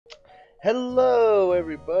Hello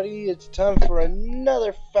everybody, it's time for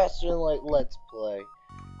another Faster Than Light Let's Play.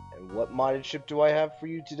 And what modded ship do I have for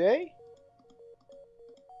you today?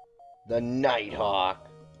 The NightHawk.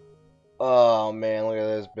 Oh man, look at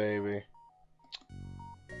this baby.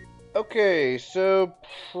 Okay, so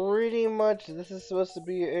pretty much this is supposed to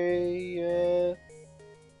be a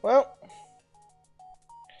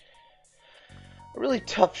really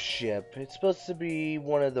tough ship. It's supposed to be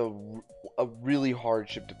a really hard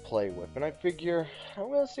ship to play with, and I figure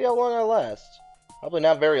I'm gonna see how long I last. Probably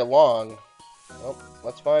not very long. Well,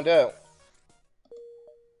 let's find out.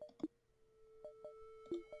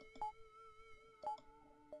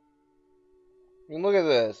 I mean, look at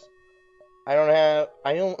this. I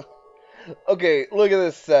don't. Okay, look at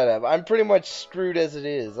this setup. I'm pretty much screwed as it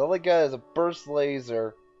is. All I got is a burst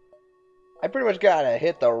laser. I pretty much gotta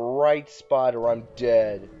hit the right spot or I'm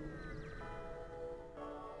dead.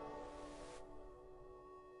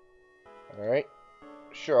 Alright.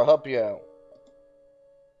 Sure, I'll help you out.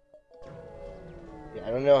 Yeah, I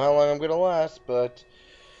don't know how long I'm gonna last, but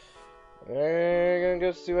we're gonna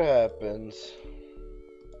go see what happens.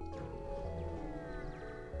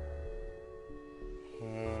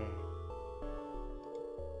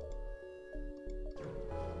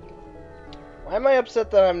 Why am I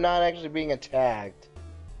upset that I'm not actually being attacked?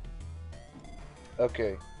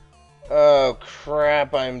 Okay. Oh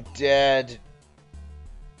crap, I'm dead.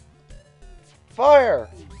 Fire!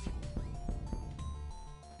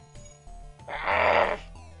 Ah!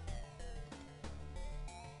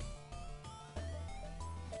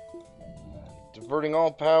 Diverting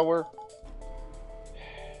all power.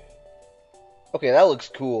 Okay, that looks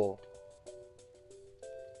cool.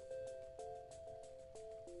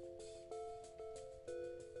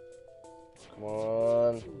 Come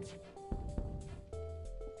on.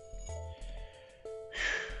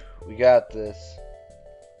 We got this.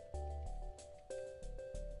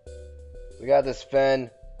 We got this, Fen.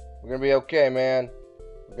 We're gonna be okay, man.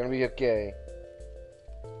 We're gonna be okay.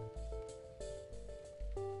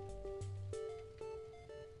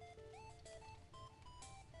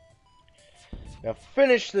 Now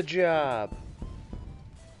finish the job.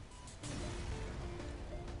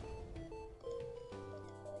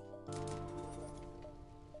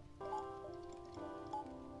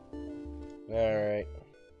 Alright.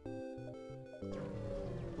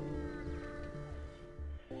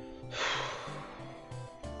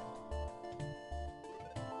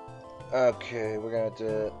 Okay, we're gonna have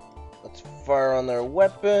to... Let's fire on their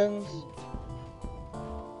weapons.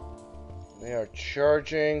 They are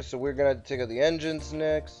charging, so we're gonna have to take out the engines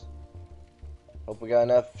next. Hope we got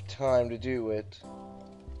enough time to do it.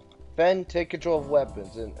 Ben, take control of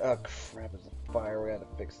weapons. And oh crap, it's a fire. We gotta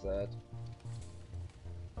fix that.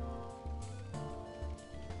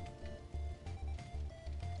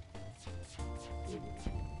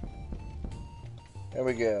 There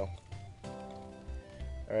we go.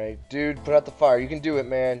 Alright, dude, put out the fire. You can do it,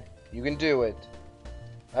 man. You can do it.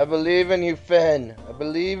 I believe in you, Fen. I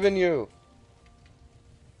believe in you.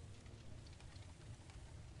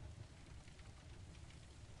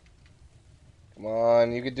 Come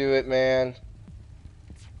on, you can do it, man.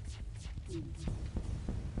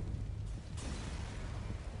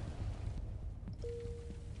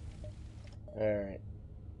 Alright.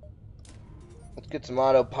 Let's get some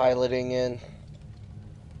autopiloting in.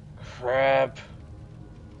 Crap.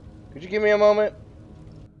 Could you give me a moment?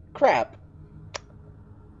 Crap.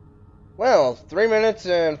 Well, 3 minutes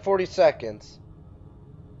and 40 seconds.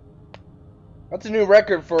 That's a new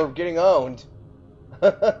record for getting owned.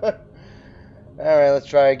 Alright, let's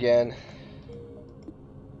try again.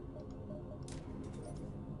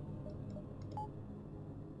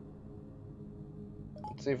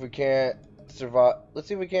 Let's see if we can't survive. Let's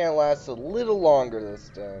see if we can't last a little longer this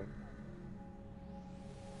time.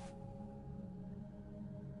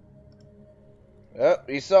 Oh,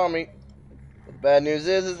 he saw me. The bad news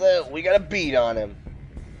is that we got a beat on him.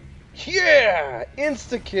 Yeah!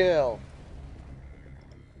 Insta-kill!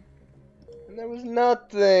 And there was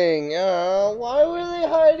nothing. Why were they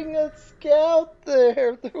hiding a scout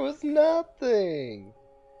there? There was nothing.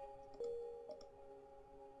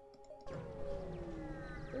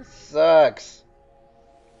 This sucks.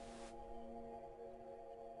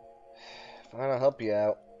 Fine, I'll help you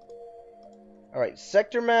out. Alright,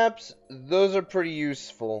 sector maps, those are pretty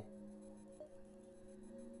useful.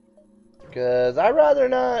 Because I'd rather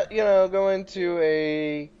not, you know, go into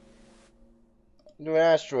an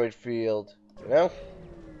asteroid field, you know?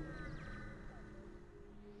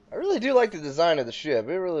 I really do like the design of the ship.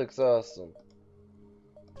 It really looks awesome.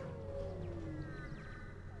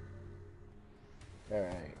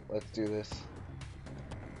 Alright, let's do this.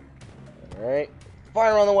 Alright.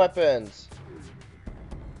 Fire on the weapons!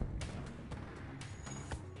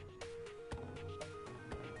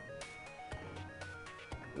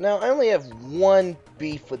 Now, I only have one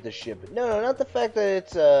beef with the ship. No, not the fact that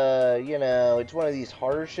it's, you know, it's one of these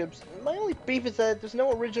harder ships. My only beef is that there's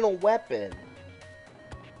no original weapon.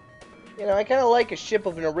 You know, I kind of like a ship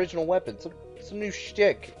with an original weapon. Some new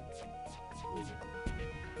shtick.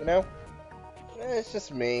 You know? It's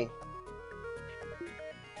just me.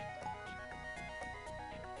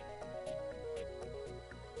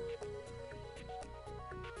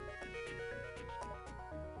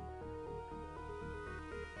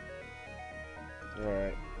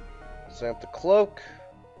 Alright. Set up the cloak.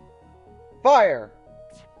 Fire!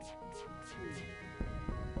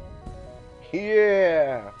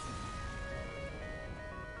 Yeah!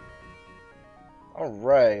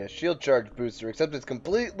 Alright, a shield charge booster, except it's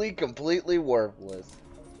completely worthless.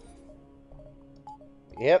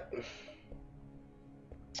 Yep.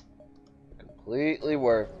 Completely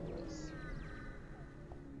worthless.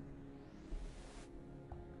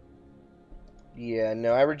 Yeah,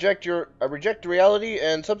 no, I reject reality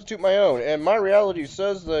and substitute my own. And my reality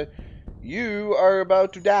says that you are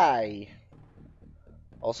about to die.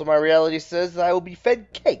 Also, my reality says that I will be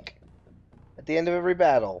fed cake at the end of every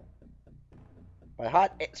battle by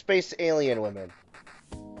hot space alien women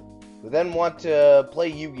who then want to play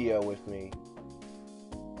Yu-Gi-Oh with me.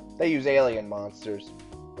 They use alien monsters.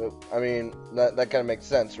 But, I mean, that kind of makes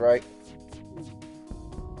sense, right?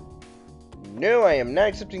 No, I am not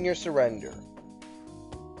accepting your surrender.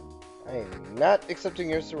 I am not accepting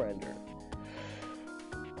your surrender.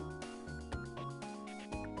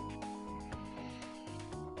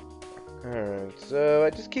 Alright, so I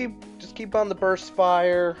just keep on the burst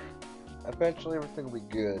fire. Eventually everything will be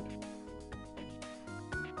good.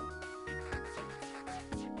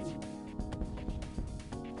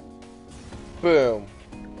 Boom.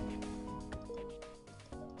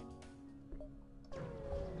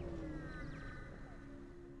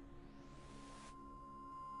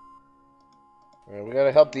 Alright, we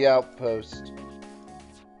gotta help the outpost.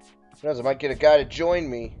 Who knows, I might get a guy to join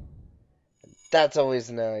me. That's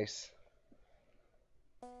always nice.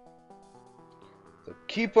 So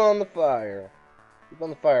keep on the fire. Keep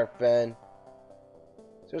on the fire, Ben.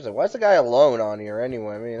 Seriously, why is the guy alone on here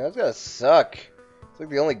anyway? I mean, that's gotta suck. It's like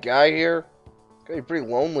the only guy here. It's gotta be pretty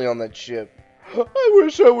lonely on that ship. I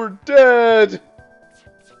wish I were dead!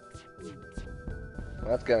 Well,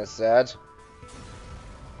 that's kinda sad.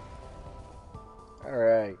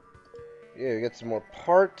 Alright. Yeah, we get some more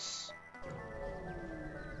parts.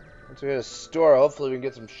 Once we hit a store, hopefully we can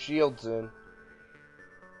get some shields in.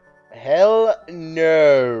 Hell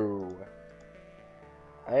no!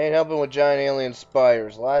 I ain't helping with giant alien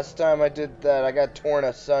spiders. Last time I did that, I got torn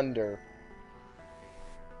asunder.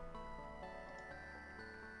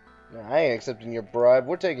 No, I ain't accepting your bribe.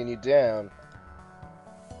 We're taking you down.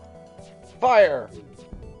 Fire!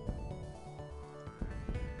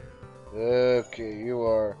 Okay, you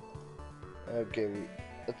are. Okay,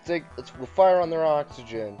 we'll fire on their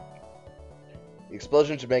oxygen. The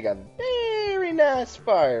explosion should make a very nice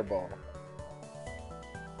fireball.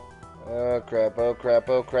 Oh crap, oh crap,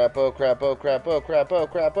 oh crap, oh crap, oh crap, oh crap, oh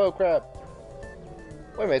crap, oh crap.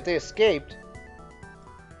 Wait a minute, they escaped.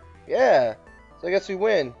 Yeah, so I guess we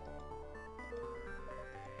win.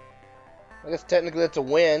 I guess technically that's a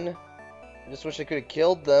win. I just wish I could have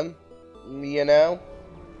killed them. You know?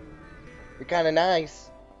 They're kind of nice.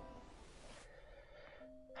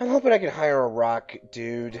 I'm hoping I can hire a rock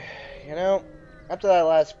dude. You know? After that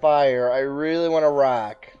last fire, I really want a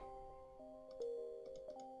rock.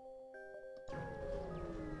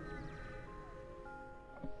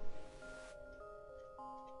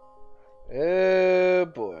 Oh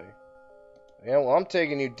boy. Yeah, well, I'm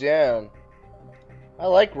taking you down. I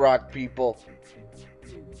like rock people.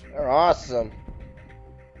 They're awesome.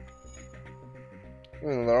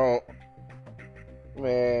 Even though,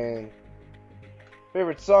 man,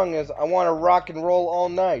 favorite song is I Want to Rock and Roll All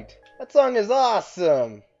Night. That song is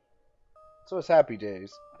awesome. So is Happy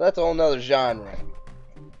Days. That's a whole nother genre.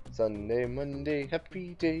 Sunday, Monday,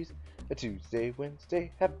 happy days. Tuesday,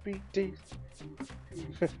 Wednesday, happy days.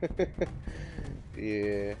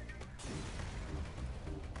 Yeah.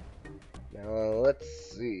 Now, let's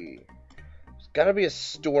see. There's gotta be a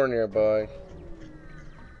store nearby.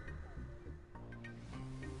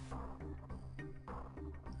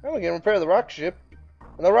 Oh, we can repair the rock ship.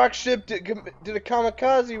 And the rock ship did a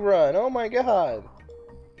kamikaze run. Oh my god.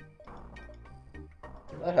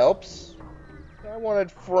 That helps. I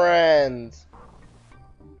wanted friends.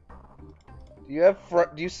 Do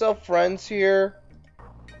you sell friends here?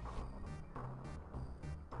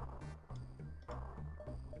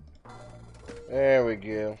 There we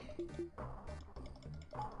go.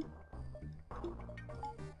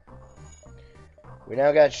 We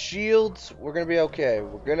now got shields. We're gonna be okay.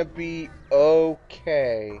 We're gonna be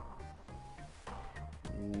okay.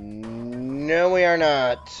 No, we are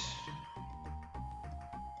not.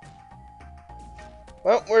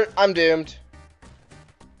 Well, I'm doomed.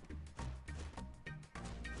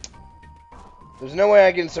 There's no way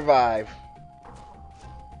I can survive.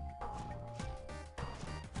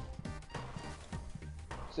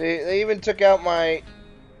 See, they even took out my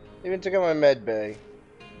med bay.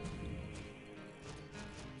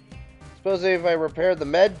 Supposedly if I repaired the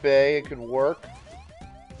med bay, it could work.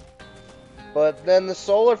 But then the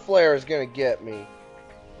solar flare is gonna get me.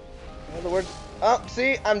 In other words, oh,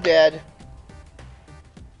 see, I'm dead.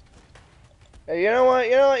 Hey, you know what?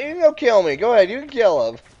 You can go kill me. Go ahead, you can kill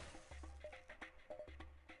him.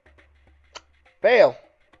 Fail.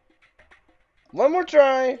 One more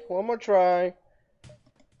try. One more try.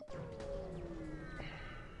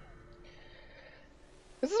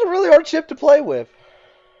 This is a really hard ship to play with.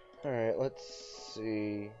 Alright, let's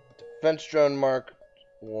see. Defense drone Mark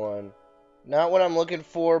 1. Not what I'm looking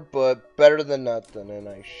for, but better than nothing. And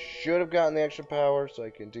I should have gotten the extra power so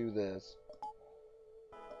I can do this.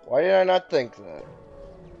 Why did I not think that?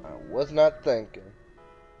 I was not thinking.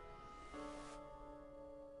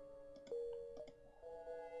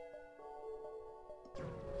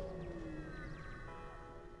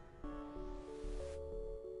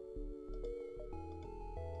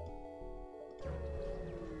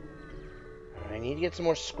 I need to get some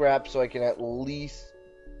more scrap so I can at least...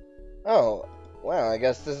 Oh, well, I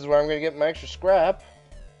guess this is where I'm going to get my extra scrap.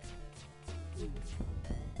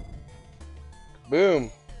 Boom.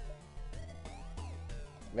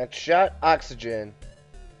 Next shot, oxygen.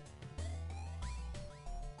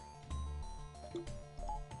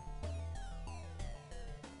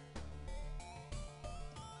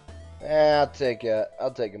 I'll take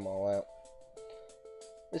them all out.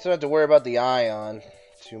 At least I don't have to worry about the ion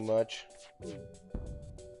too much.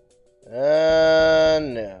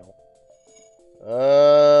 No.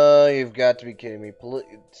 You've got to be kidding me.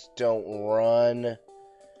 Please don't run.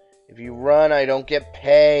 If you run, I don't get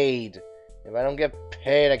paid. If I don't get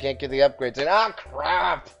paid, I can't get the upgrades. And ah,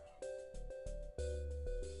 crap!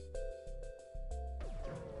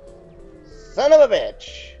 Son of a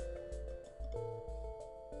bitch!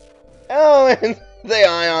 Oh, and they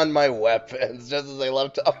ion my weapons just as they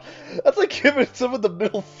left off. That's like giving someone the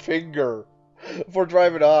middle finger before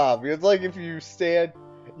driving off. It's like if you stand,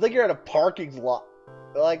 it's like you're at a parking lot,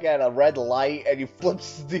 like at a red light, and you flip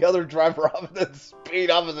the other driver off and then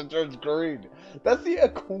speed off as it turns green. That's the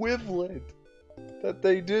equivalent that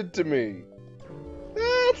they did to me.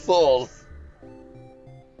 Assholes.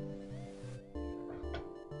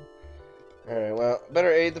 Alright, well,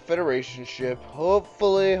 better aid the Federation ship.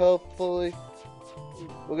 Hopefully, we'll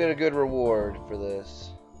get a good reward for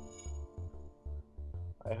this.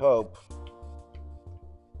 I hope.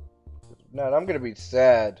 If not, I'm gonna be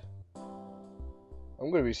sad.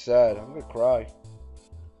 I'm gonna be sad. I'm gonna cry.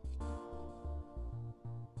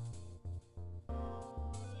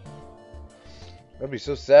 I'd be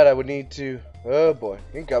so sad I would need to... Oh boy,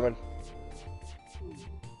 incoming.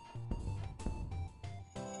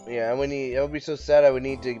 Yeah, I would be so sad I would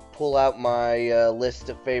need to pull out my list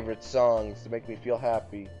of favorite songs to make me feel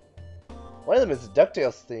happy. One of them is the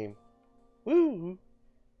DuckTales theme. Woo!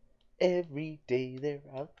 Every day they're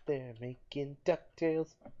out there making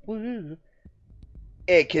DuckTales. Woo!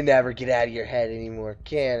 It can never get out of your head anymore,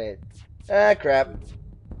 can it? Ah, crap.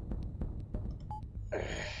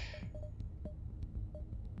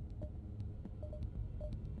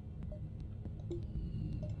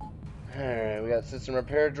 Alright, we got system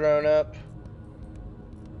repair drone up.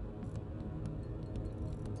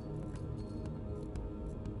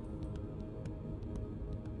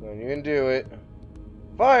 Well, you can do it.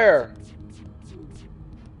 Fire!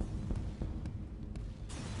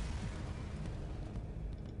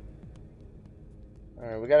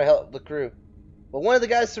 Alright, we gotta help the crew. But one of the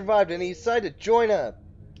guys survived and he decided to join up.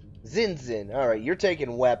 Zin. Alright, you're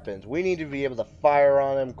taking weapons. We need to be able to fire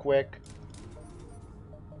on him quick.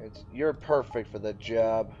 You're perfect for the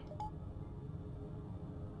job.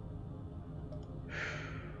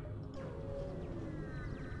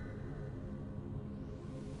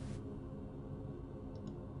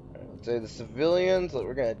 Let's say the civilians,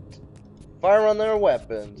 we're gonna fire on their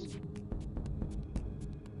weapons.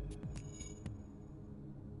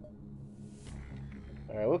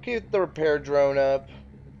 Alright, we'll keep the repair drone up.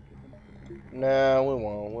 No, we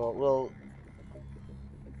won't.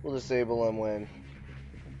 We'll disable him when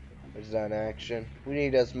there's not action. We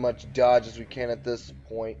need as much dodge as we can at this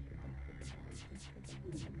point.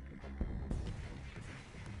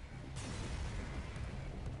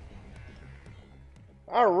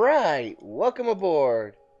 Alright, welcome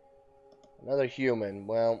aboard. Another human.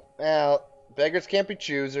 Well, beggars can't be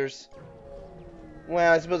choosers.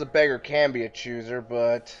 Well, I suppose a beggar can be a chooser,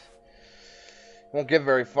 but won't get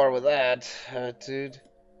very far with that attitude.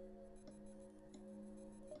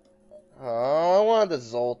 Oh, I wanted the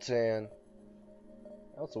Zoltan.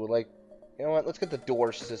 I also would like, you know what, let's get the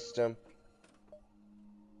door system.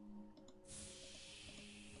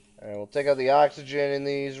 Alright, we'll take out the oxygen in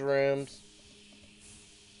these rooms.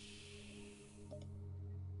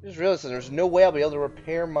 I just realized that there's no way I'll be able to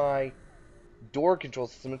repair my door control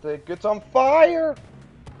system if it gets on fire!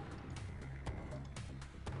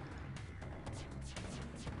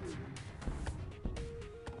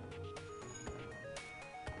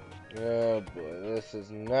 Oh boy, this is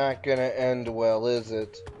not gonna end well, is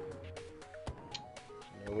it?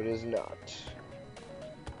 No, it is not.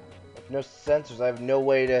 With no sensors, I have no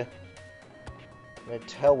way to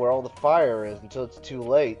tell where all the fire is until it's too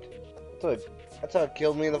late. That's how it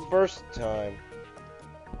killed me the first time.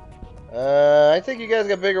 I think you guys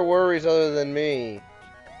got bigger worries other than me.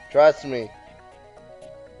 Trust me.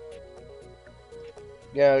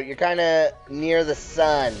 You know, you're kind of near the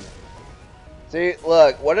sun. See,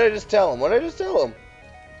 look, what did I just tell him? What did I just tell him?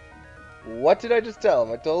 What did I just tell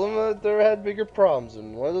him? I told him that they had bigger problems,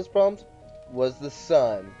 and one of those problems was the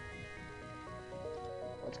sun.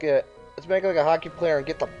 Let's make like a hockey player and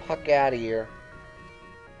get the puck out of here.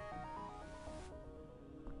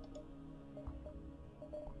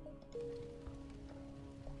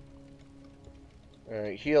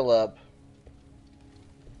 Alright, heal up.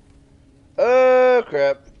 Oh,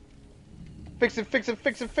 crap. Fix it, fix it,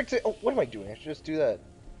 fix it, fix it. Oh, what am I doing? I should just do that.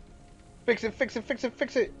 Fix it, fix it, fix it,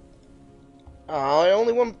 fix it. Oh,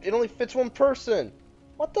 it only fits one person.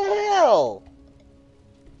 What the hell?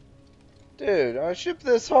 Dude, on a ship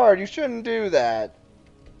this hard, you shouldn't do that.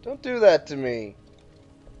 Don't do that to me.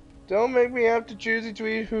 Don't make me have to choose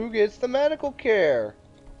between who gets the medical care.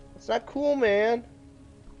 It's not cool, man.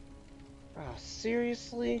 Oh,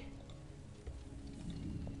 seriously?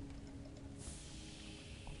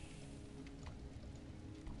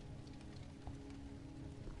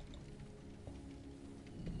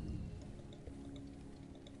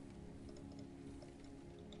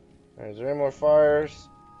 Alright, is there any more fires?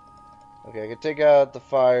 Okay, I can take out the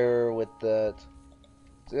fire with that.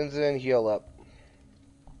 Zinzin, heal up.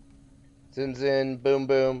 Zinzin, boom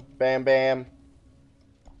boom, bam bam.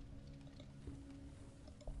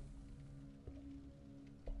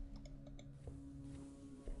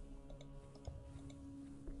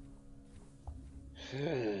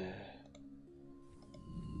 Alright,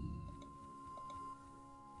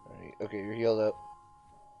 okay, you're healed up.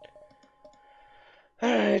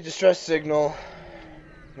 Alright, distress signal.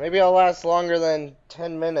 Maybe I'll last longer than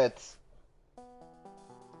 10 minutes.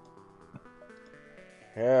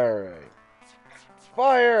 Alright.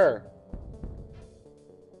 Fire!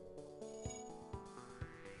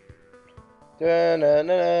 Da na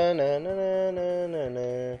na na na na na na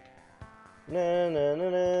na. Na na na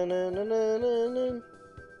na na na na na.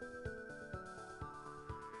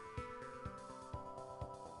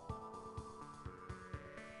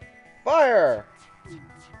 Fire!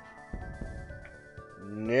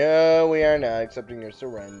 No, we are not accepting your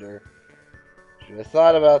surrender. Should have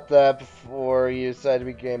thought about that before you decided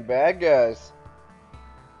to become bad guys.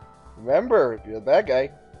 Remember, if you're the bad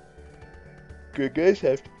guy, good guys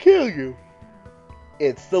have to kill you.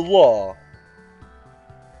 It's the law.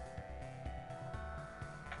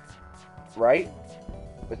 Right?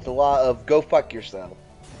 It's the law of go fuck yourself.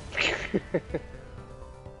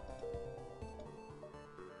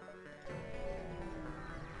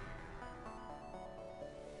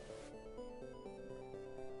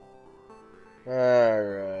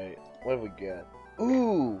 Alright, what have we got?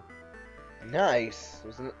 Ooh! Nice!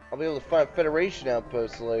 I'll be able to find Federation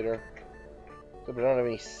outposts later. Except I don't have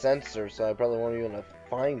any sensors, so I probably won't be able to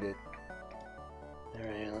find it.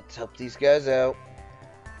 Alright, let's help these guys out.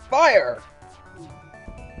 Fire!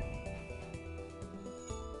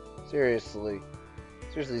 Seriously.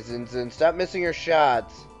 Seriously, Zinzin, stop missing your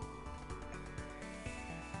shots.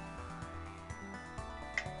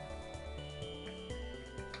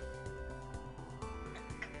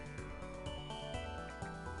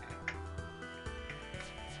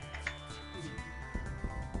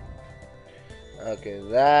 Okay,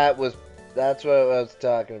 that's what I was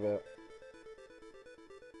talking about.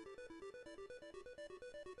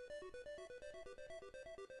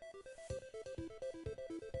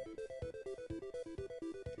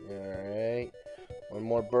 Alright. One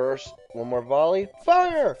more burst, one more volley.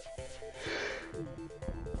 Fire!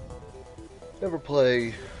 Never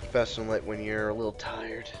play Fast and Light when you're a little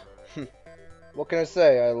tired. What can I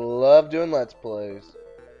say? I love doing Let's Plays.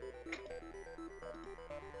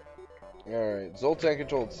 Alright, Zoltan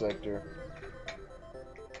controlled sector.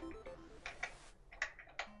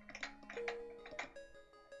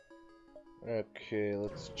 Okay,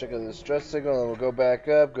 let's check out the stress signal and we'll go back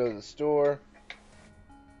up, go to the store.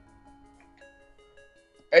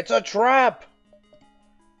 It's a trap!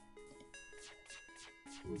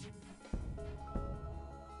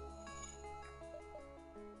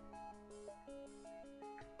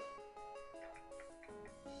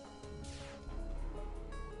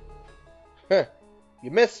 Huh,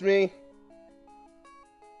 you missed me.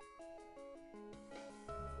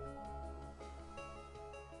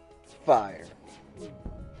 Fire.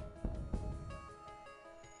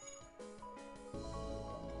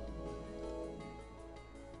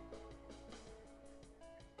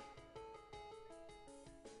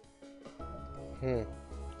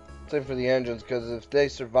 Same for the engines, because if they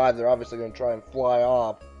survive, they're obviously going to try and fly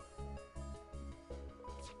off.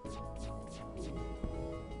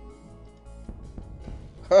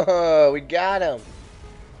 Haha, we got him.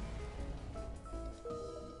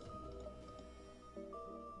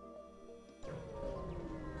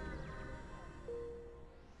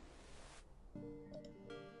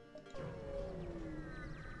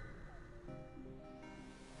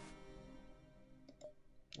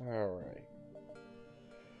 Alright.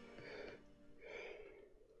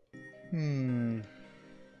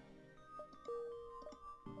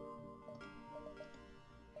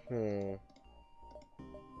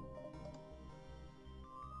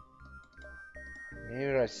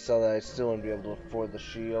 Even if I sell that, I still wouldn't be able to afford the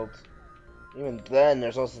shields. Even then,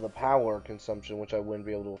 there's also the power consumption, which I wouldn't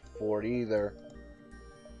be able to afford either.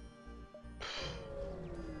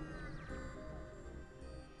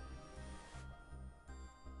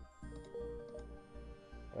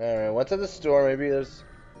 Alright, went to the store. Maybe there's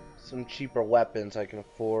some cheaper weapons I can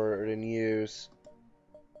afford and use.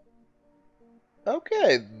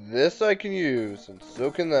 Okay, this I can use, and so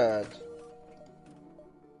can that.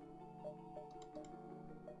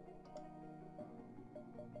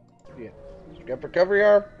 Yeah, got recovery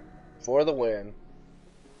arm for the win.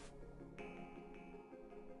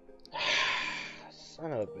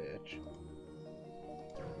 Son of a bitch.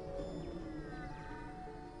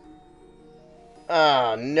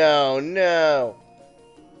 Oh, no, no.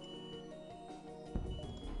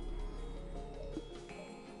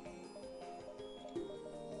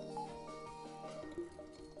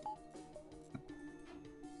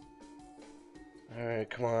 Alright,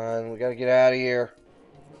 come on. We gotta get out of here.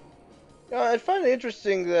 I find it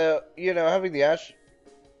interesting that, you know, having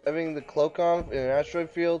the cloak on in an asteroid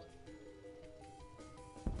field,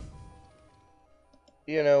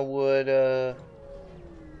 you know, would, you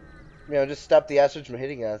know, just stop the asteroids from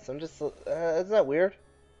hitting us. I'm just, isn't that weird?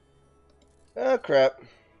 Oh, crap.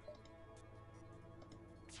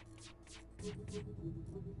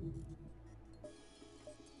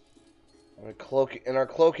 Our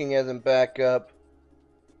cloaking isn't back up.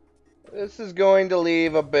 This is going to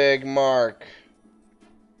leave a big mark.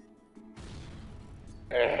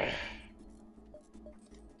 Alright,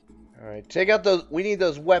 take out those. We need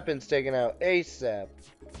those weapons taken out ASAP.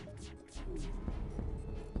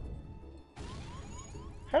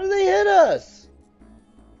 How did they hit us?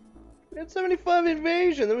 We had 75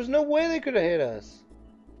 invasion. There was no way they could have hit us.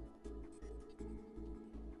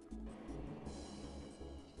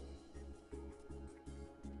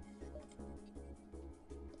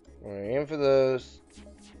 Alright, aim for those.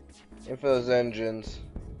 Aim for those engines.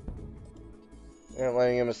 Not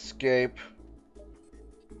letting him escape.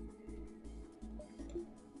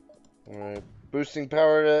 Alright, boosting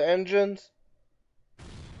power to engines.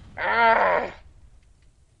 Ah!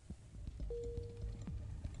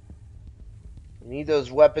 We need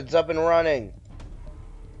those weapons up and running.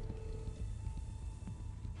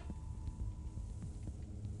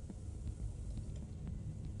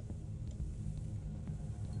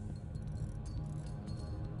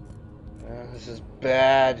 This is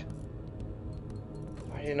bad.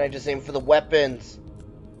 Why didn't I just aim for the weapons?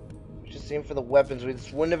 Just aim for the weapons.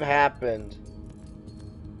 This wouldn't have happened.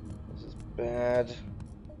 This is bad.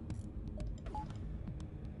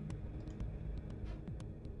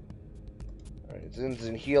 Alright,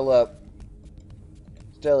 Zinzin, heal up.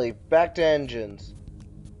 Steady, back to engines.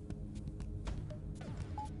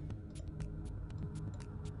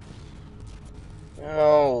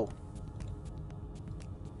 No.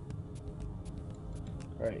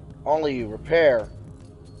 Alright, all of you, repair.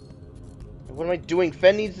 What am I doing?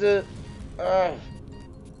 Fen needs to...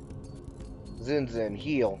 Zinzin,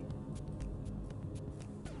 heal.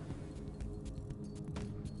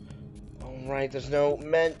 Alright, there's no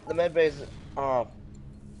med... The med base... Oh.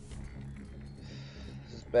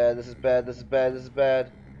 This is bad, this is bad, this is bad, this is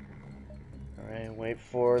bad. Alright, wait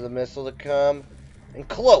for the missile to come. And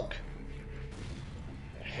cloak!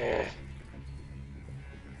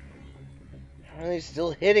 How are they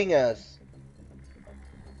still hitting us?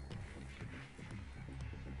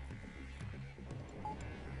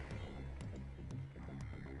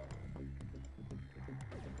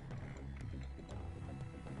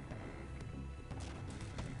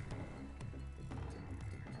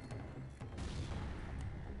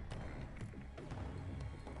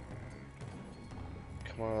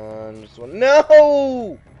 Come on, just one.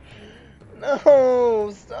 No!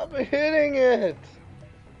 No! Stop hitting it!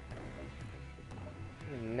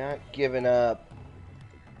 I'm not giving up.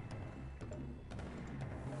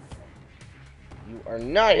 You are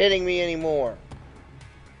not hitting me anymore.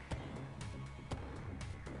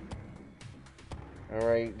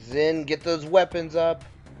 Alright, Zin, get those weapons up.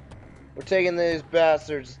 We're taking these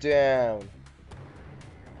bastards down.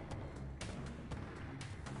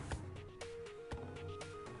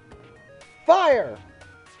 Fire!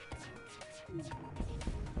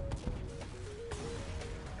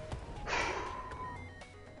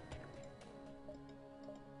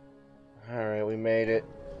 Alright, we made it.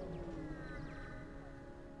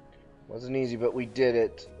 Wasn't easy, but we did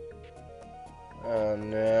it. Oh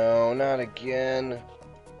no, not again.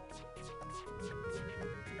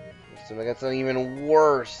 Seems like that's not even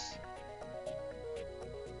worse.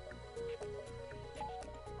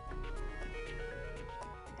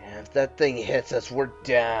 Yeah, if that thing hits us, we're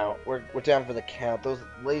down. We're down for the count. Those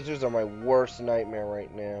lasers are my worst nightmare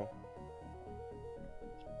right now.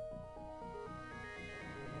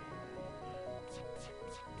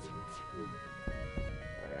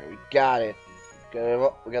 Alright, we got it.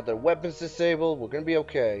 We got the weapons disabled. We're gonna be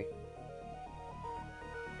okay.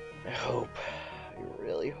 I hope. I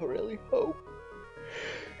really, really hope.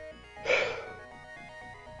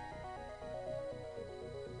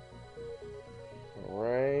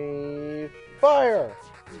 Alright. Fire!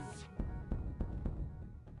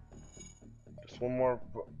 Just one more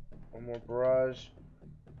barrage.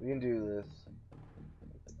 We can do this.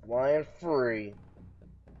 Flying free.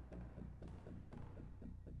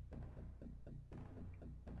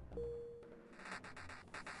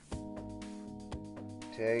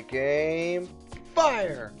 Take aim.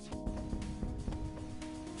 Fire!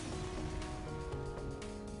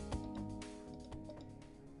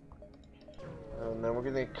 And then we're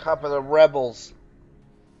gonna cup of the rebels.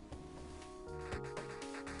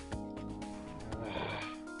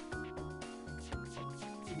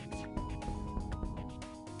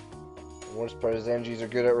 The worst part is NGs are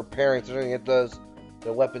good at repairing, so they're gonna get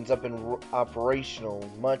the weapons up and operational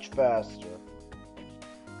much faster.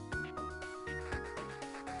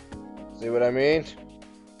 See what I mean?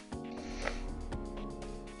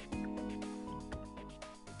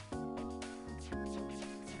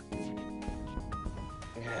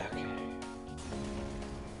 Yeah, okay.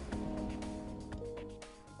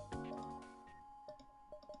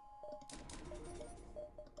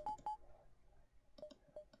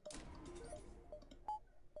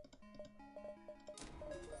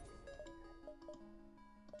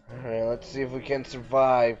 Alright, let's see if we can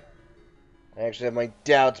survive. I actually have my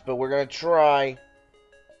doubts, but we're gonna try.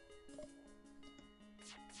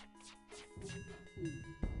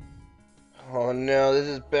 Oh no, this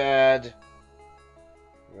is bad.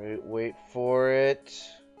 Wait for it.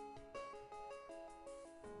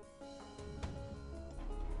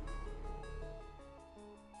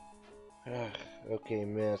 Ugh, okay,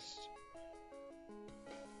 missed.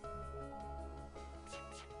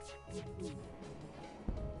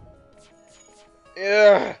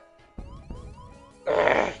 Ugh.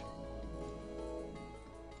 Ugh.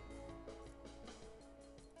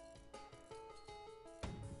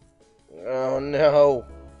 Oh no.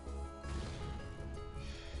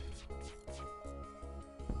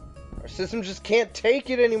 Our system just can't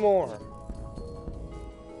take it anymore.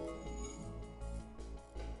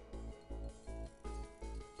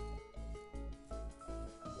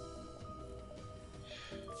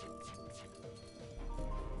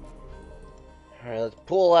 Alright, let's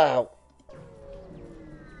pull out.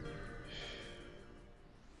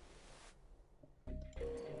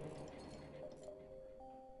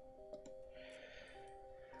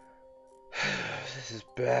 This is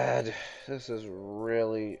bad. This is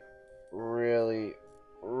really, really,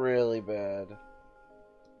 really bad.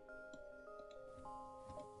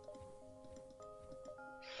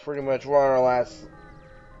 Pretty much we're on our last...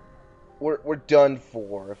 We're done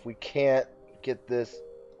for. If we can't get this...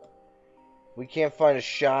 If we can't find a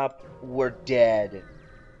shop, we're dead.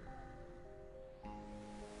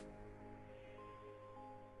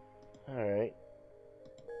 Alright.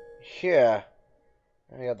 Yeah.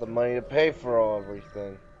 I got the money to pay for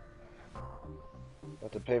everything.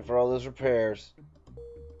 Have to pay for all those repairs.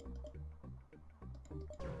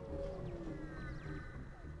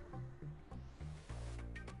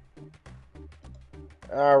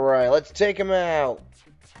 Alright, let's take him out.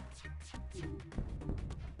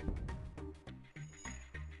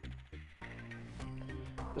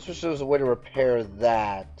 This one shows a way to repair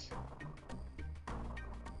that.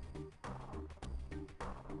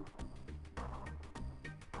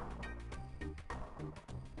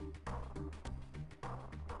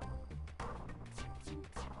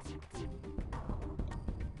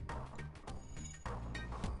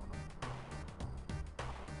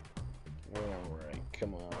 Alright,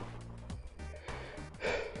 come on.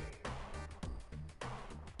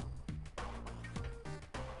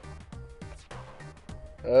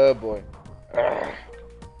 Oh boy. Ugh.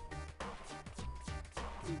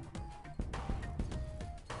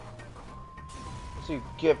 What's you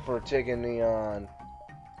get for taking me on?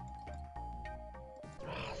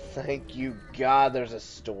 Oh, thank you God there's a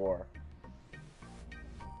store.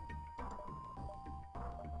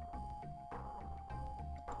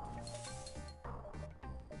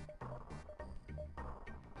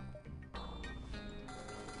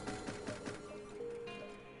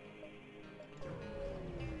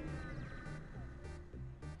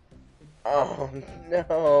 Oh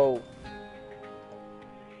no.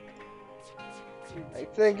 I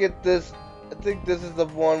think this is the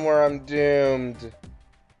one where I'm doomed.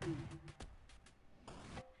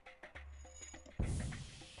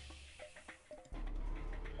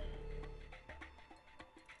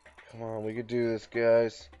 Come on, we could do this,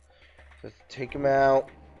 guys. Let's take him out.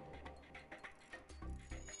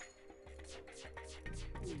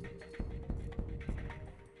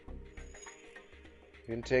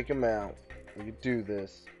 We can take him out. We can do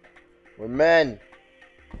this. We're men.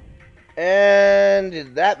 And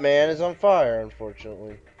that man is on fire,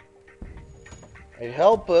 unfortunately. I'd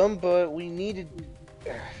help him, but we needed...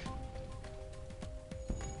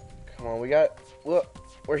 Come on, we got... Look,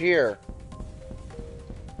 we're here.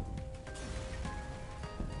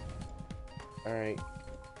 Alright.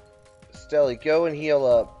 Stelly, go and heal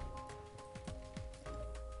up.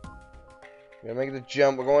 We're gonna make the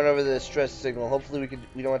jump. We're going over the stress signal. Hopefully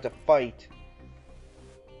we don't have to fight.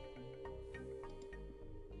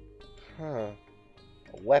 Huh.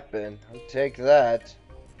 A weapon. I'll take that.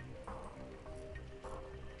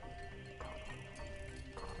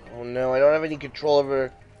 Oh no, I don't have any control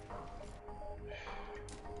over...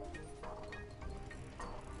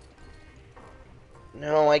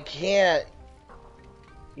 No, I can't.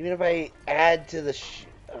 Even if I add to the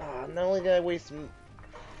not only did I waste...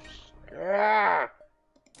 Ah!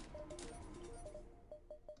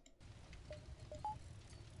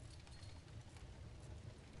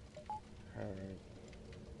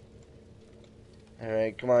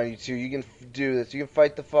 Alright, come on, you two. You can do this. You can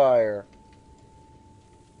fight the fire.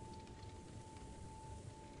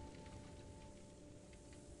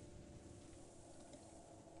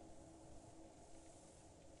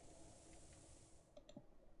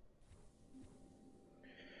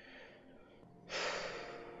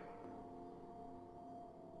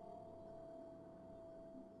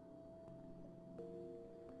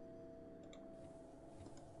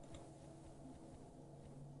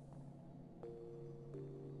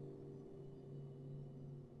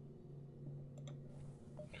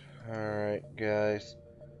 Alright, guys.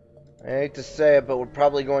 I hate to say it, but we're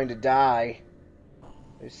probably going to die.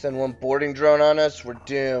 They send one boarding drone on us, we're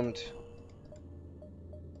doomed.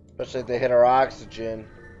 Especially if they hit our oxygen.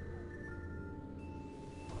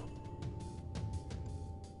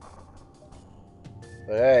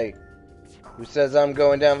 But hey, who says I'm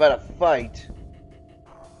going down without a fight?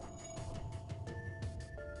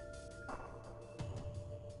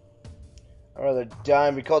 I'd rather die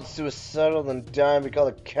and be called suicidal than die and be called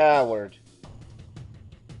a coward.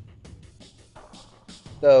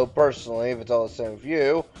 Though, personally, if it's all the same with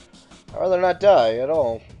you, I'd rather not die at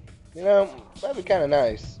all. You know, that'd be kind of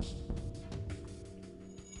nice.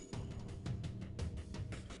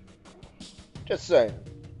 Just saying.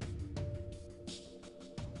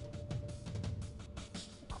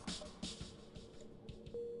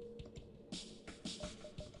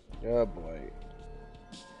 Oh boy.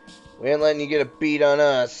 We ain't letting you get a beat on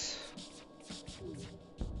us.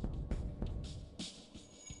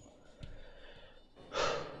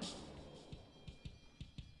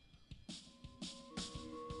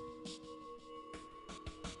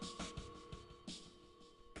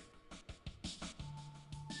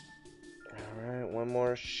 Alright, one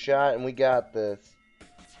more shot and we got this.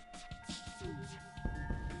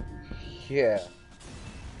 Yeah.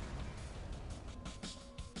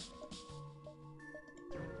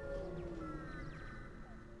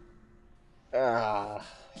 Ah.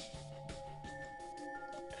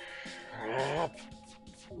 Crap.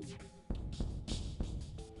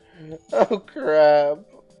 Oh crap.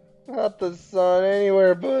 Not the sun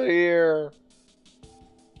anywhere but here.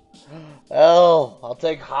 Oh, I'll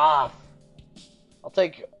take half.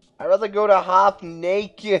 I'd rather go to half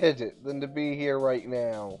naked than to be here right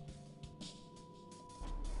now.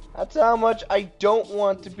 That's how much I don't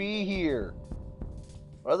want to be here.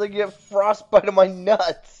 I'd rather get frostbite on my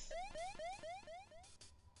nuts.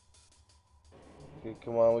 Okay,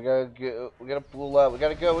 come on, we gotta pull up, we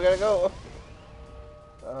gotta go.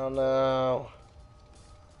 Oh no.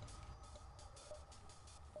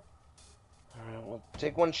 Alright, we'll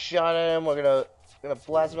take one shot at him, we're gonna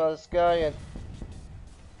blast him out of the sky and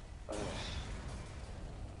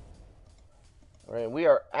alright, we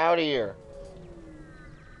are out of here.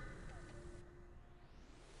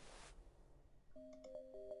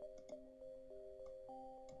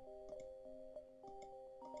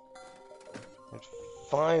 And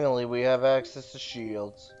finally we have access to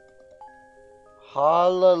shields.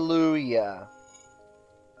 Hallelujah.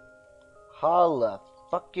 Holla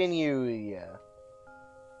fucking you, yeah.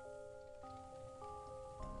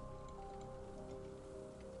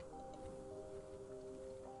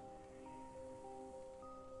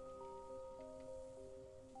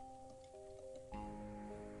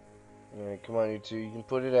 Alright, come on, you two, you can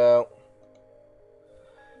put it out.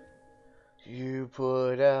 You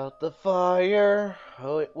put out the fire.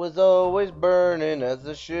 Oh, it was always burning as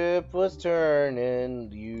the ship was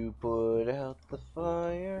turning. You put out the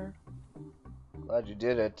fire. Glad you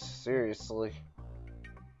did it, seriously.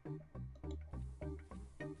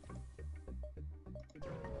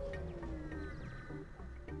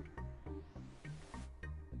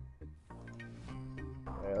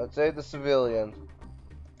 Alright, let's aid the civilians.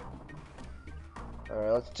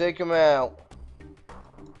 Alright, let's take him out.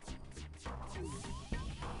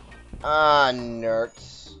 Ah,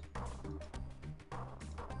 nerds.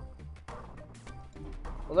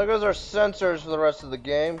 Well, there goes our sensors for the rest of the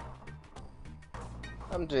game.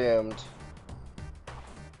 I'm doomed.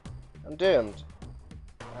 I'm doomed.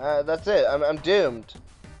 That's it. I'm doomed.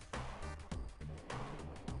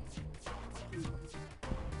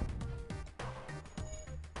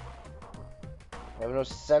 I have no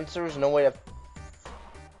sensors, no way to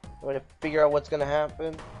figure out what's gonna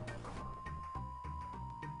happen.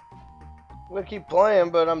 I'm gonna keep playing,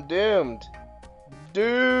 but I'm doomed.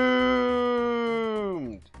 Doomed!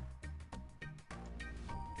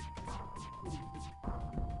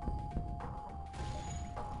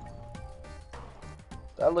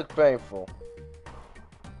 That looked painful.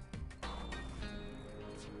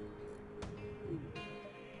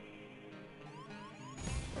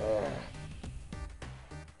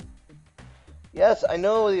 Yes, I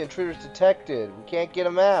know the intruder's detected. We can't get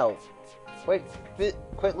him out. Quite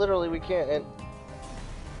literally, we can't. And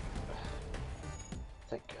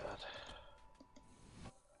thank God.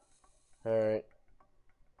 All right,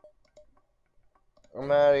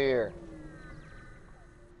 I'm out of here.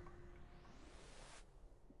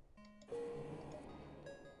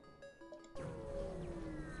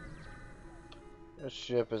 This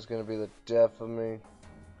ship is gonna be the death of me.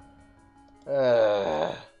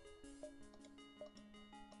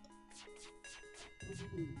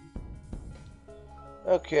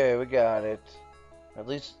 Okay, we got it. At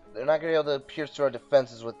least they're not gonna be able to pierce through our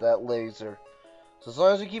defenses with that laser. So as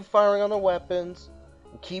long as we keep firing on their weapons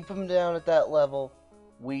and keep them down at that level,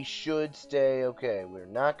 we should stay okay. We're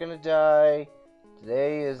not gonna die.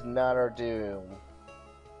 Today is not our doom.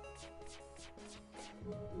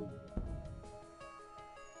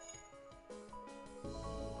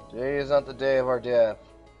 Today is not the day of our death.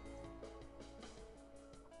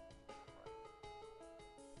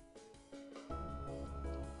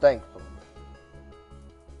 Thankfully.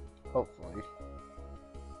 Hopefully.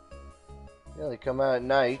 Yeah, they come out at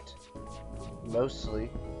night. Mostly.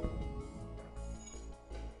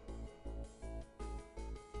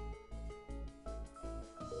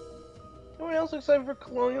 Anyone else excited for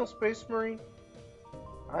Colonial Space Marine?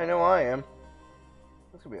 I know I am.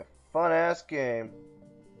 This could be a fun-ass game.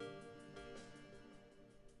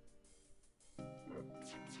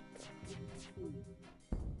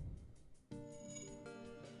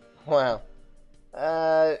 Wow.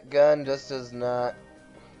 Gun just does not.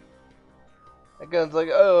 That gun's like,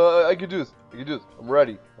 oh, I can do this. I can do this. I'm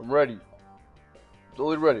ready. I'm ready.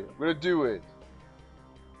 Totally ready. I'm gonna do it.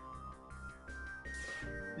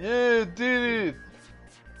 Yeah, did it.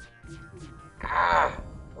 Ah.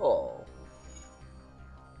 Oh.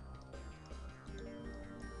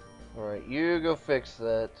 Alright, you go fix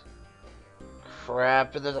that.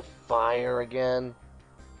 Crap, there's a fire again.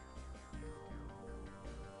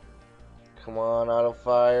 Come on, auto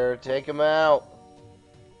fire, take him out.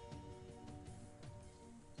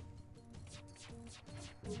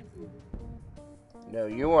 No,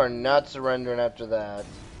 you are not surrendering after that.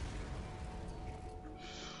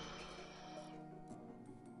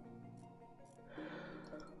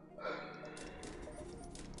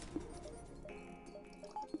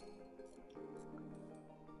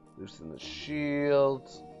 Loosen the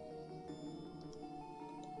shields.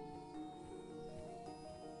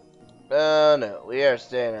 Oh no, we are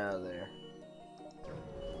staying out of there.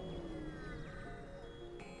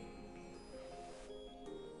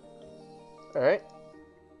 Alright.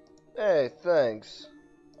 Hey, thanks.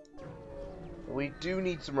 We do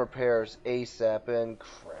need some repairs ASAP, and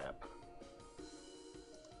crap.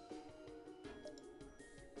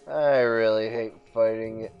 I really hate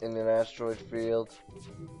fighting in an asteroid field.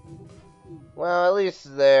 Well, at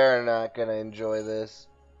least they're not gonna enjoy this.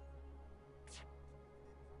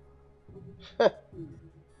 Yeah,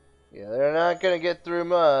 they're not gonna get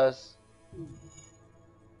through us.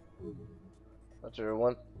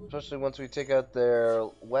 Especially once we take out their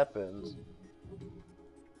weapons.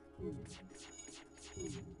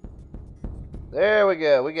 There we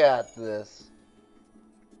go, we got this.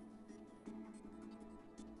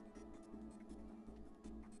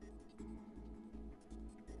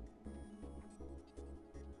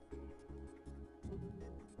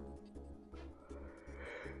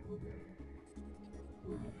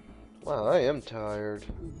 Wow, I am tired.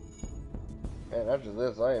 And after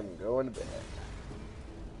this, I am going to bed.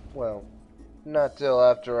 Well, not till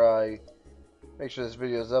after I make sure this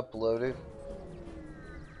video is uploaded.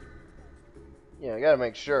 Yeah, I gotta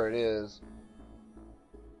make sure it is.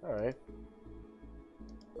 Alright.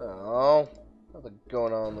 Oh, nothing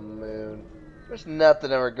going on the moon. There's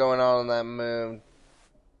nothing ever going on that moon.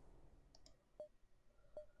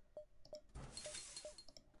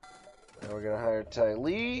 Now we're gonna hire Ty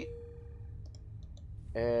Lee.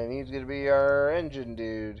 And he's gonna be our engine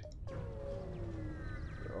dude.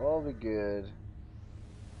 It'll all be good.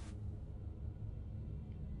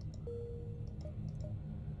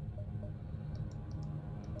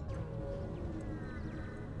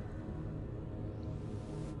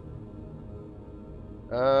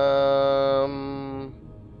 I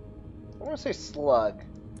want to say slug.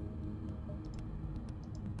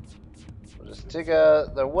 We'll just take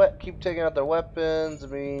out their keep taking out their weapons. I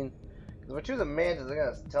mean, if I choose a mantis, they're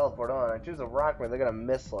gonna teleport on. If I choose a rockman, they're gonna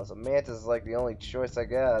miss us. A mantis is like the only choice I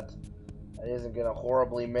got. That isn't gonna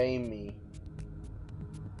horribly maim me.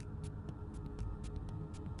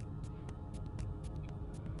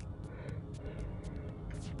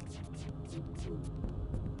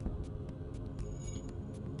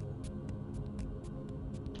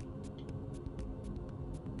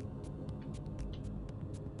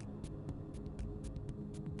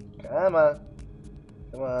 Come on.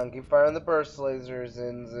 Come on, keep firing the burst lasers,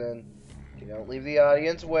 Zinzin. You don't leave the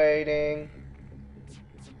audience waiting.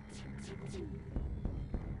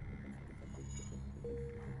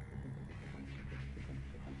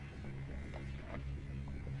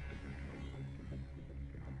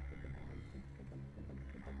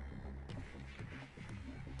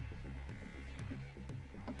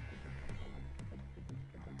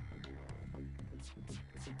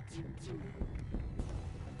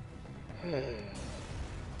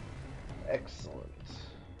 Excellent.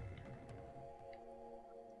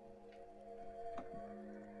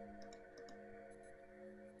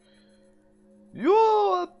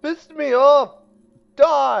 You pissed me off.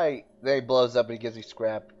 Die. Then he blows up and he gives you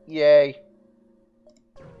scrap. Yay.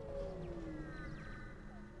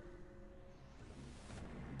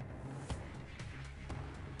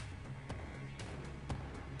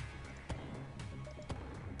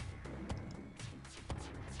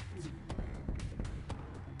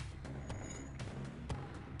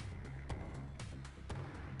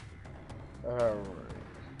 Alright.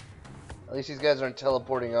 At least these guys aren't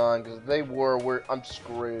teleporting on, because if they were, I'm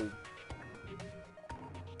screwed.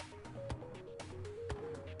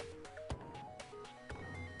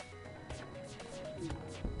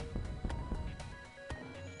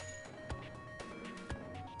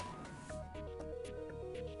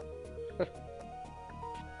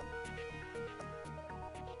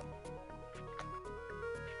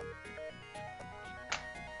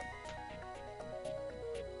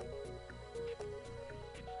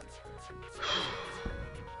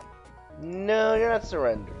 No, you're not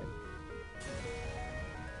surrendering.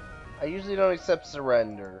 I usually don't accept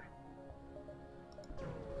surrender.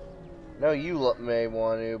 No, you may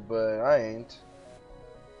want to, but I ain't.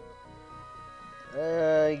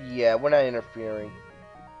 Yeah, we're not interfering.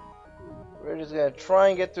 We're just gonna try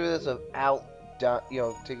and get through this without,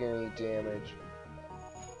 taking any damage.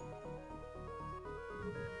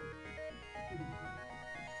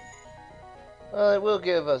 It will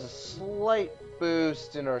give us a slight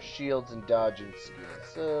boost in our shields and dodging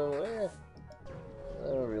skills, so, that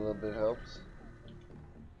every little bit helps.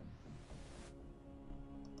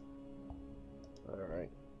 Alright.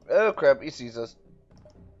 Oh crap, he sees us.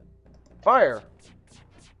 Fire!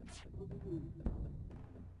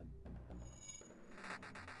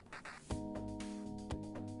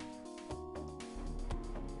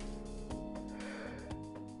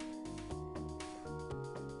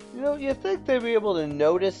 You know, you think they'd be able to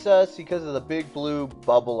notice us because of the big blue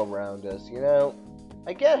bubble around us, you know?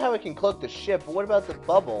 I get how it can cloak the ship, but what about the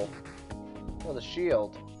bubble? Oh, the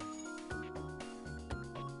shield.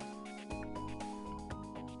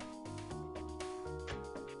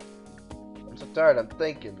 I'm so tired, I'm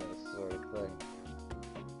thinking this sort of thing.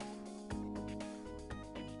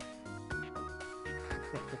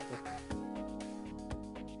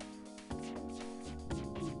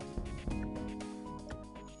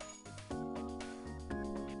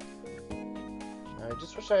 I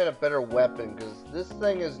just wish I had a better weapon, because this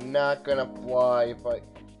thing is not gonna fly if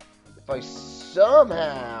I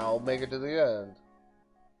somehow make it to the end.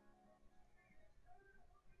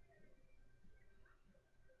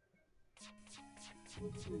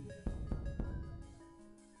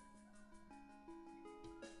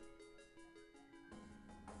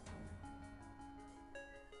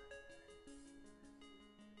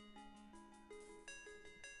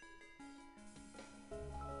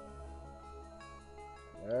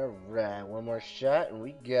 Alright, one more shot and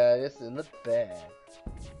we got this in the bag.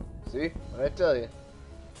 See? What'd I tell you?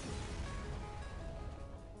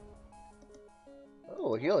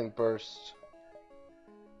 Oh, a healing burst.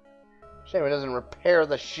 Shame it doesn't repair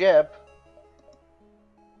the ship.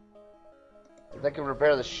 If that could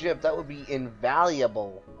repair the ship, that would be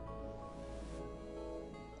invaluable.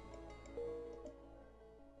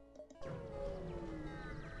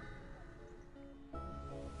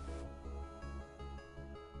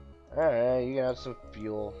 Alright, you can have some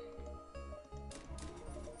fuel.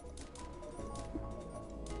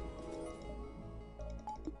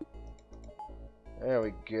 There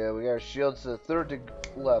we go. We got our shields to the 3rd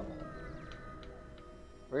level.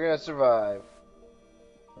 We're gonna survive.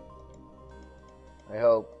 I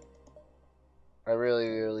hope. I really,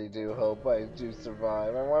 really do hope I do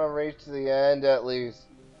survive. I want to reach to the end at least.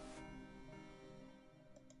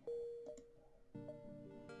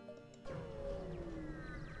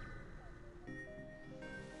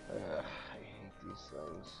 I hate these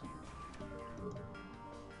things.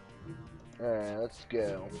 Alright, let's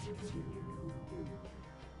go.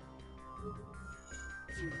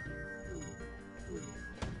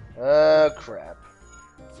 Oh, crap.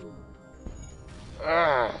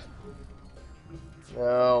 Ah.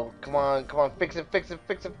 No, come on, come on, fix it, fix it,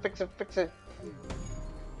 fix it, fix it, fix it.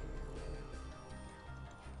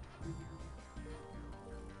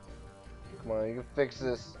 Come on, you can fix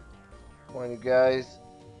this. Come on, you guys.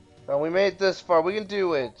 Oh, we made it this far, we can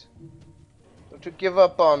do it. Don't you give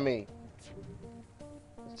up on me.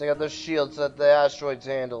 Let's take out those shields so that the asteroids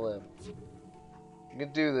handle him. You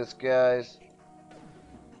can do this, guys.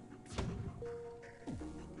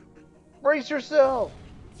 Brace yourself!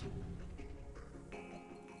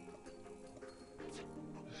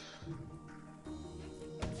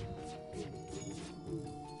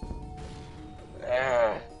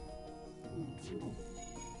 Ah.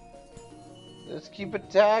 Just keep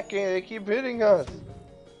attacking, they keep hitting us.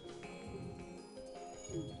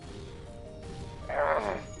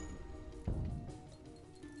 Ah.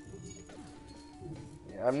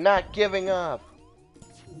 Yeah, I'm not giving up.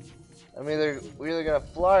 we're either gonna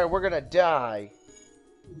fly or we're gonna die.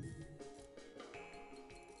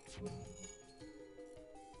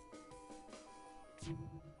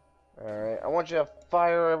 Alright, I want you to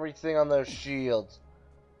fire everything on those shields.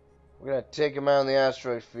 We're gonna take them out in the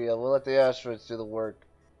asteroid field. We'll let the asteroids do the work.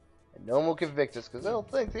 And no one will convict us because they'll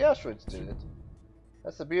think the asteroids did it.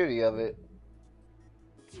 That's the beauty of it.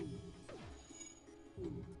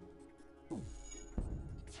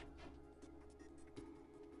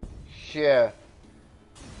 Yeah.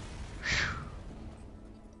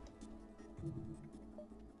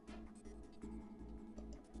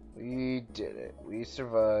 We did it. We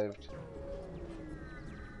survived.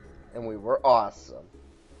 And we were awesome.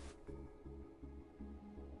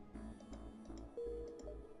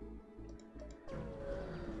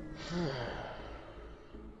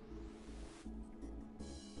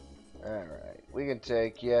 Alright, we can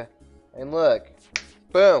take you. And look.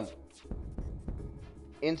 Boom.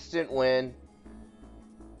 Instant win.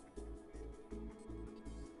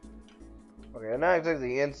 Okay, not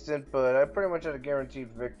exactly instant, but I pretty much had a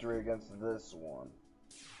guaranteed victory against this one.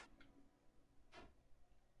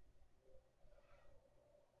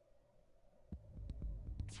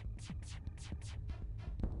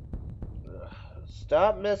 Ugh.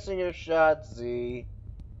 Stop missing your shot, Z.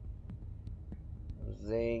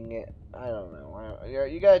 Zing. I don't know.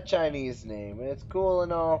 You got a Chinese name, and it's cool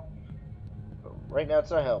and all, but right now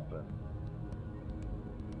it's not helping.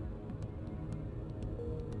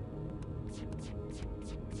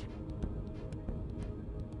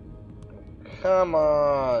 Come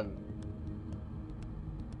on.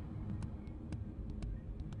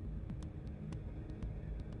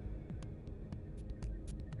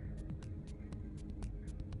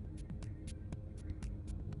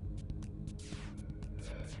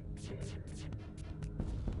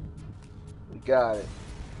 We got it.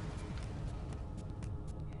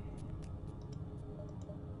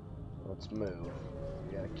 Let's move.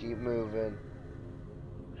 We gotta keep moving.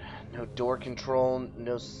 No door control,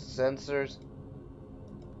 no sensors.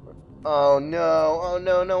 Oh no, oh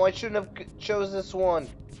no, no, I shouldn't have chose this one.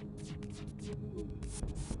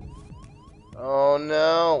 Oh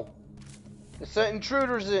no. They sent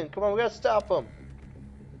intruders in. Come on, we gotta stop them.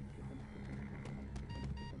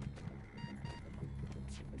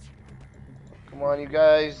 Come on, you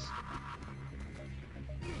guys.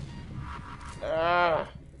 Ah.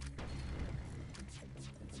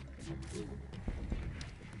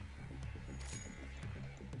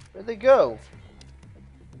 Where'd they go?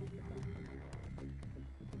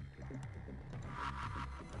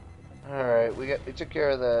 Alright, we took care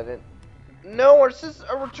of that. No, our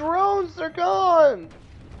drones, they're gone!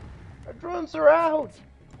 Our drones are out!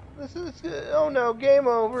 This is, oh no, game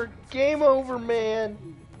over. Game over, man.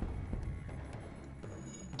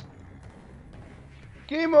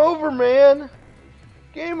 Game over, man.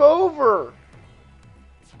 Game over.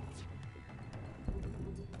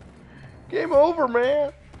 Game over,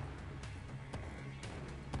 man.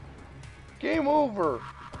 Game over.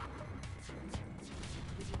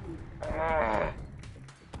 Ah.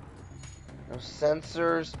 No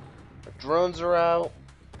sensors. Our drones are out.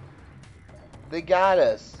 They got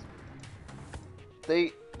us.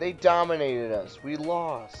 They dominated us. We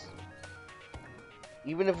lost.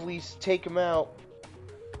 Even if we take them out,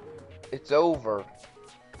 it's over.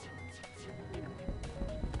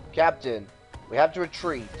 Captain, we have to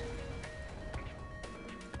retreat.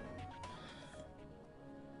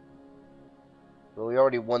 But we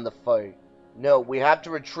already won the fight. No, we have to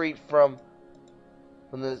retreat from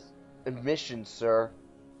the mission, sir.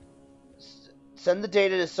 Send the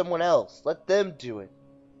data to someone else. Let them do it.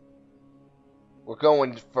 We're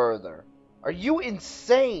going further. Are you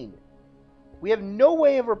insane? We have no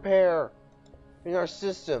way of repairing our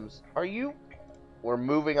systems. Are you? We're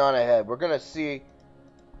moving on ahead. We're gonna see.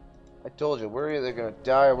 I told you, we're either gonna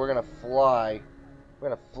die or we're gonna fly. We're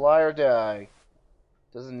gonna fly or die.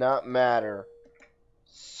 Does not matter.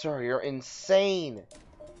 Sir, you're insane.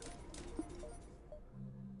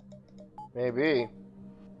 Maybe.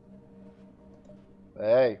 But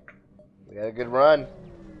hey, we had a good run.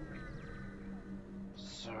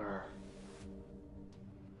 Sir.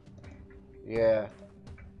 Yeah.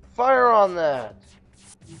 Fire on that.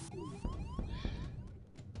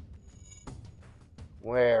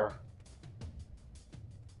 Where?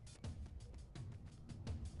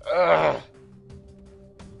 Ugh.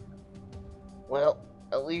 Well,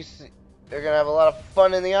 at least they're gonna have a lot of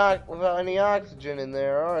fun in the without any oxygen in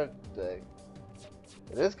there, aren't they?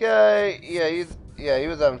 This guy, yeah, he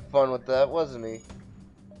was having fun with that, wasn't he?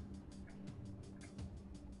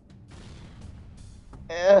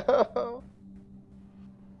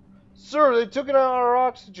 Sir, they took out our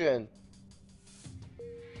oxygen.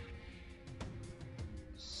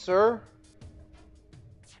 Sir?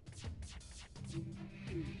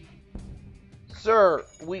 Sir,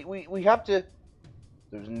 we have to...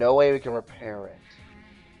 There's no way we can repair it.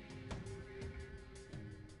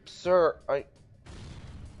 Sir,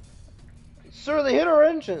 Sir, they hit our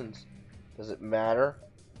engines. Does it matter?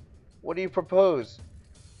 What do you propose?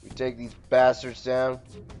 We take these bastards down.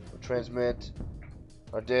 We'll transmit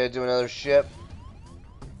our data to another ship.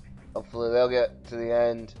 Hopefully they'll get to the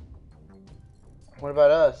end. What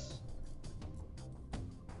about us?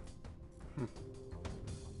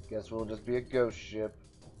 Guess we'll just be a ghost ship.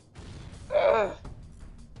 Ugh.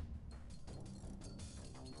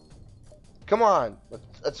 Come on,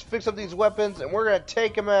 let's fix up these weapons and we're gonna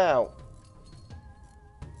take them out.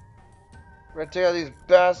 We're gonna take out these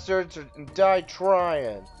bastards and die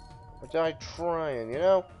trying. Or die trying, you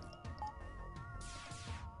know?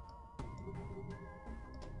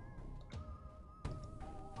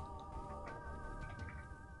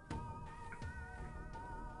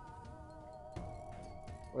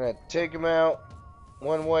 We're gonna take him out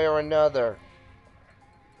one way or another.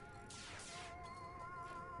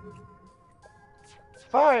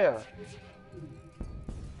 Fire!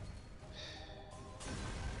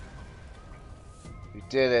 You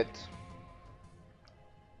did it.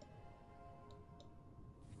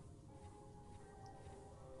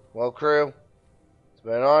 Well, crew, it's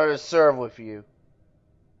been an honor to serve with you.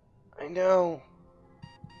 I know.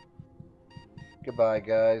 Goodbye,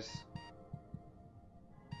 guys.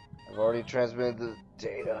 I've already transmitted the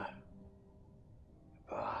data.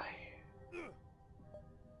 Bye.